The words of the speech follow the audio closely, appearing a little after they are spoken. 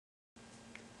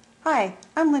Hi,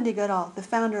 I'm Lindy Goodall, the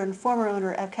founder and former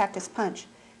owner of Cactus Punch.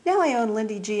 Now I own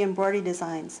Lindy G Embroidery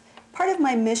Designs. Part of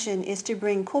my mission is to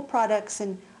bring cool products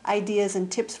and ideas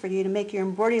and tips for you to make your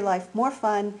embroidery life more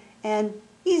fun and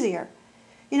easier.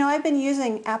 You know, I've been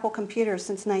using Apple computers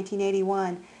since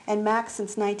 1981 and Mac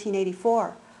since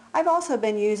 1984. I've also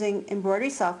been using embroidery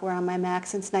software on my Mac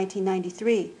since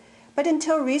 1993. But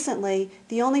until recently,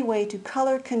 the only way to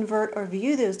color, convert, or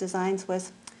view those designs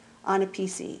was on a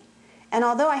PC. And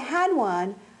although I had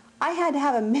one, I had to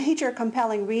have a major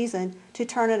compelling reason to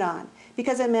turn it on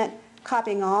because it meant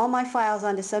copying all my files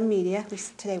onto some media, at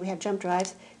least today we have jump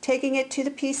drives, taking it to the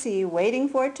PC, waiting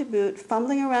for it to boot,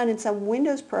 fumbling around in some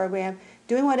Windows program,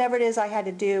 doing whatever it is I had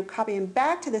to do, copying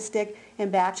back to the stick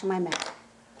and back to my Mac.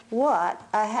 What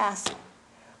a hassle.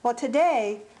 Well,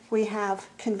 today we have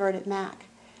Converted Mac.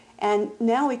 And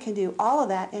now we can do all of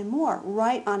that and more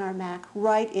right on our Mac,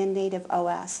 right in native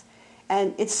OS.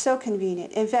 And it's so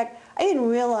convenient. In fact, I didn't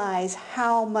realize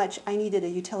how much I needed a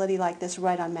utility like this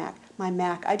right on my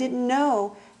Mac. I didn't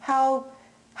know how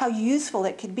useful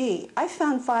it could be. I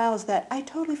found files that I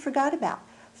totally forgot about,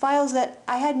 files that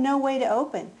I had no way to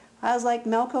open, files like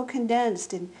Melco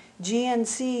Condensed and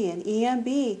GNC and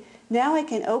EMB. Now I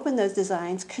can open those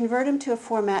designs, convert them to a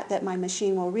format that my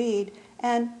machine will read,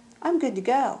 and I'm good to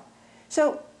go.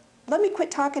 So let me quit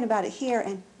talking about it here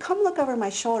and come look over my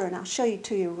shoulder and I'll show you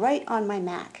to you right on my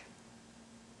Mac.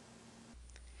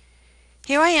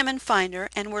 Here I am in Finder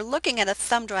and we're looking at a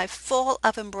thumb drive full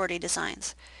of embroidery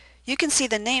designs. You can see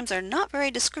the names are not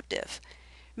very descriptive.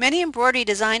 Many embroidery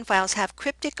design files have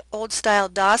cryptic old-style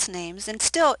DOS names, and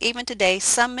still, even today,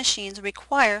 some machines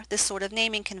require this sort of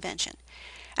naming convention.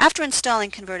 After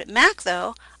installing Converted Mac,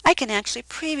 though, I can actually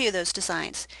preview those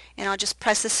designs, and I'll just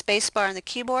press the space bar on the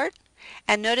keyboard,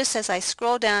 and notice as I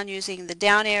scroll down using the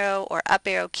down arrow or up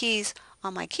arrow keys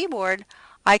on my keyboard,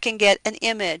 I can get an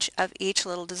image of each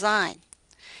little design.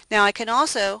 Now I can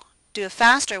also do a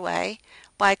faster way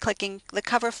by clicking the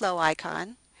cover flow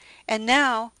icon, and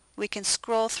now we can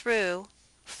scroll through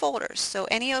folders. So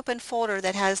any open folder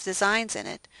that has designs in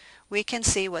it, we can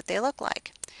see what they look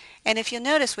like. And if you'll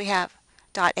notice, we have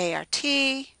 .art,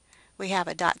 we have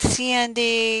a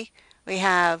 .cnd, we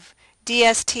have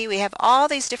DST, we have all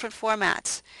these different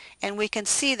formats, and we can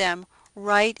see them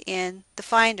right in the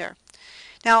Finder.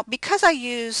 Now, because I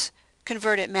use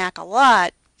Converted Mac a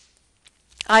lot,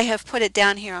 I have put it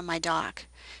down here on my dock.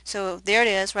 So there it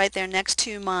is right there next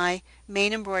to my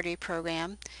main embroidery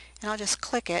program, and I'll just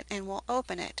click it and we'll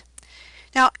open it.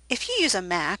 Now, if you use a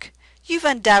Mac, you've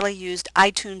undoubtedly used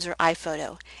iTunes or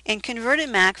iPhoto, and Converted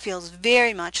Mac feels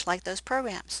very much like those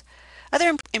programs.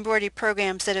 Other embroidery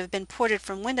programs that have been ported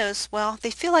from Windows, well,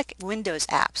 they feel like Windows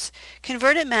apps.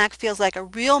 Converted Mac feels like a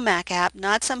real Mac app,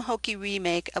 not some hokey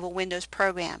remake of a Windows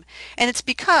program. And it's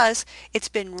because it's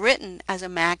been written as a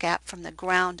Mac app from the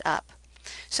ground up.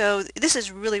 So this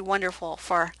is really wonderful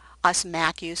for us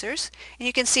Mac users. And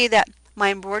you can see that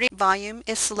my embroidery volume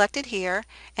is selected here,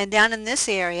 and down in this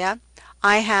area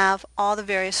I have all the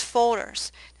various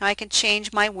folders. Now I can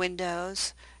change my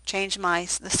windows, change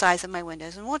the size of my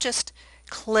windows, and we'll just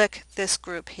click this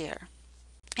group here.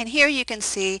 And here you can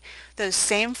see those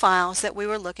same files that we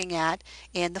were looking at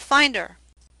in the Finder.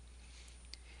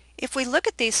 If we look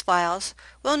at these files,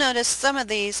 we'll notice some of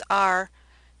these are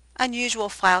unusual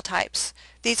file types.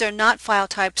 These are not file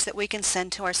types that we can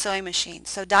send to our sewing machine.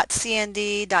 So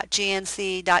 .cnd,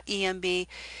 .gnc, .emb,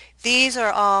 these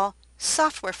are all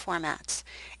software formats.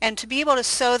 And to be able to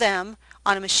sew them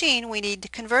on a machine, we need to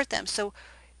convert them. So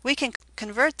we can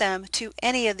convert them to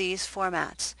any of these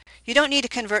formats. You don't need to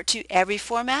convert to every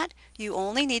format. You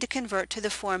only need to convert to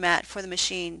the format for the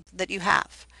machine that you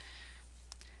have.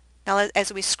 Now,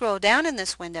 as we scroll down in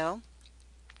this window,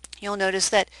 you'll notice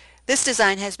that this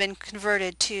design has been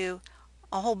converted to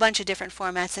a whole bunch of different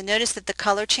formats, and notice that the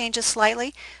color changes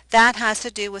slightly. That has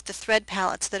to do with the thread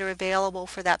palettes that are available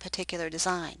for that particular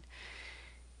design.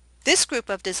 This group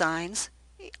of designs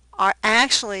are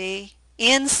actually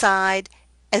inside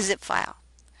a zip file.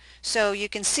 So you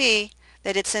can see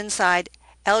that it's inside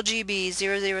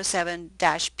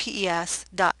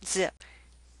lgb007-pes.zip.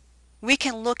 We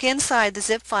can look inside the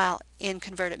zip file in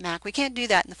Converted Mac. We can't do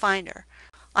that in the Finder.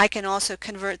 I can also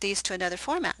convert these to another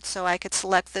format. So I could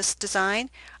select this design.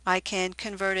 I can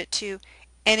convert it to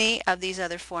any of these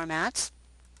other formats.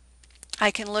 I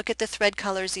can look at the thread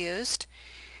colors used.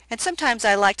 And sometimes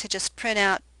I like to just print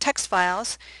out text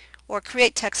files or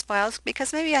create text files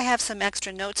because maybe I have some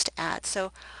extra notes to add.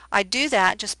 So I do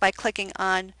that just by clicking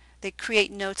on the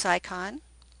Create Notes icon,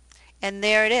 and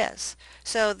there it is.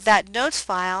 So that notes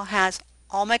file has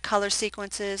all my color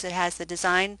sequences, it has the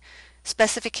design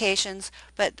specifications,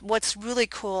 but what's really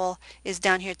cool is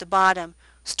down here at the bottom.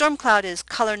 Storm Cloud is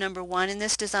color number 1 in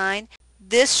this design.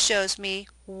 This shows me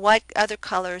what other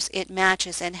colors it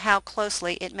matches and how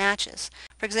closely it matches.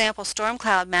 For example, Storm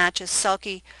Cloud matches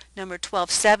Sulky number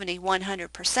 1270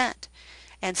 100%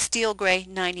 and Steel Gray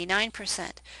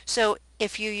 99%. So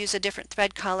if you use a different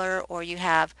thread color, or you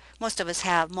have, most of us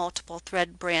have multiple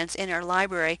thread brands in our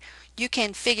library, you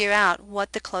can figure out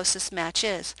what the closest match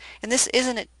is. And this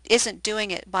isn't doing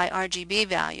it by RGB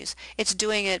values, it's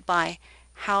doing it by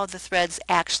how the threads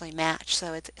actually match.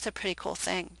 So it's a pretty cool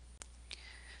thing.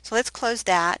 So let's close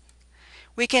that.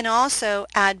 We can also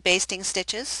add basting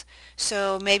stitches.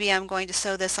 So maybe I'm going to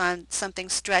sew this on something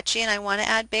stretchy and I want to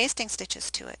add basting stitches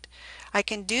to it. I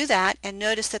can do that, and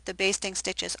notice that the basting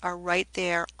stitches are right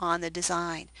there on the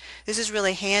design. This is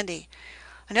really handy.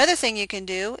 Another thing you can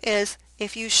do is,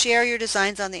 if you share your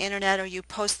designs on the internet or you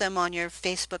post them on your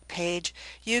Facebook page,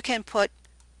 you can put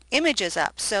images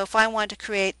up. So if I want to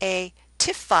create a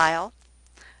TIFF file,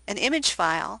 an image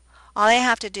file, all I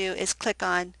have to do is click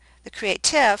on the Create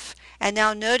TIFF, and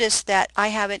now notice that I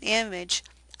have an image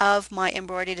of my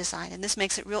embroidery design, and this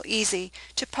makes it real easy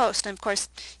to post. And of course,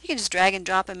 you can just drag and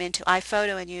drop them into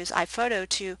iPhoto and use iPhoto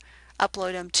to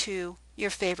upload them to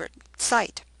your favorite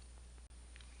site.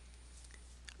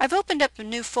 I've opened up a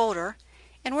new folder,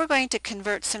 and we're going to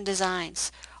convert some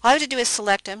designs. All I have to do is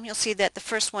select them. You'll see that the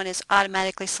first one is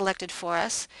automatically selected for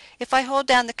us. If I hold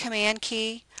down the Command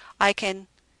key, I can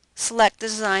select the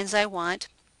designs I want,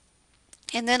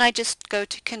 and then I just go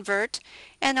to Convert,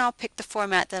 and I'll pick the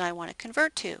format that I want to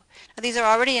convert to. Now, these are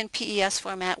already in PES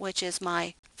format, which is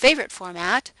my favorite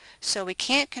format, so we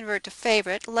can't convert to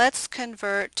favorite. Let's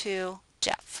convert to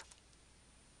Jeff.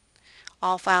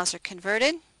 All files are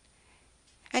converted,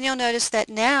 and you'll notice that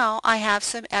now I have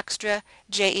some extra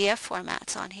JEF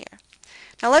formats on here.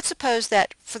 Now let's suppose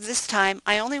that for this time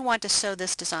I only want to sew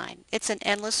this design. It's an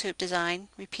endless hoop design,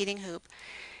 repeating hoop,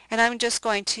 and I'm just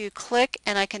going to click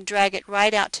and I can drag it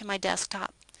right out to my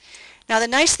desktop. Now the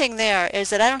nice thing there is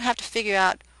that I don't have to figure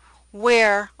out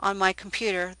where on my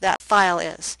computer that file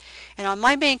is. And on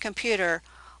my main computer,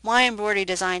 my embroidery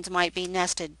designs might be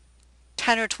nested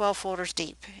 10 or 12 folders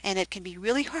deep, and it can be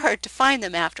really hard to find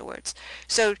them afterwards.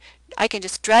 So I can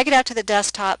just drag it out to the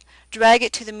desktop, drag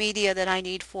it to the media that I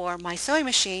need for my sewing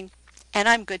machine, and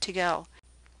I'm good to go.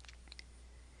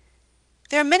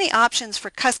 There are many options for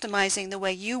customizing the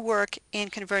way you work in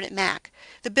Convert Mac.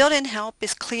 The built-in help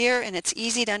is clear and it's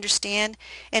easy to understand,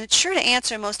 and it's sure to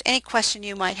answer most any question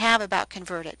you might have about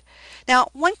Convert. Now,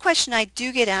 one question I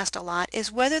do get asked a lot is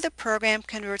whether the program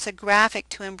converts a graphic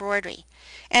to embroidery.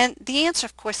 And the answer,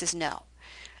 of course, is no.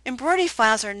 Embroidery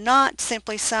files are not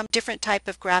simply some different type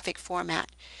of graphic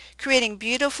format. Creating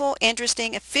beautiful,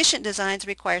 interesting, efficient designs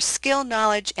requires skill,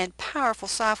 knowledge, and powerful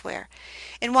software.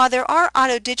 And while there are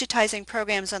auto-digitizing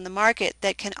programs on the market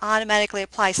that can automatically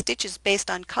apply stitches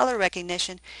based on color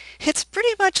recognition, it's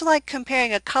pretty much like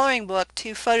comparing a coloring book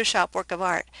to Photoshop work of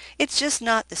art. It's just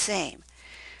not the same.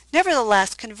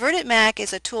 Nevertheless, Convert Mac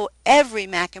is a tool every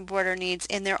Mac embroiderer needs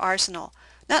in their arsenal.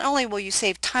 Not only will you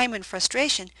save time and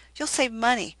frustration, you'll save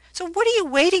money. So what are you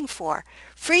waiting for?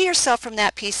 Free yourself from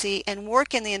that PC and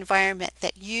work in the environment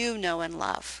that you know and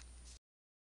love.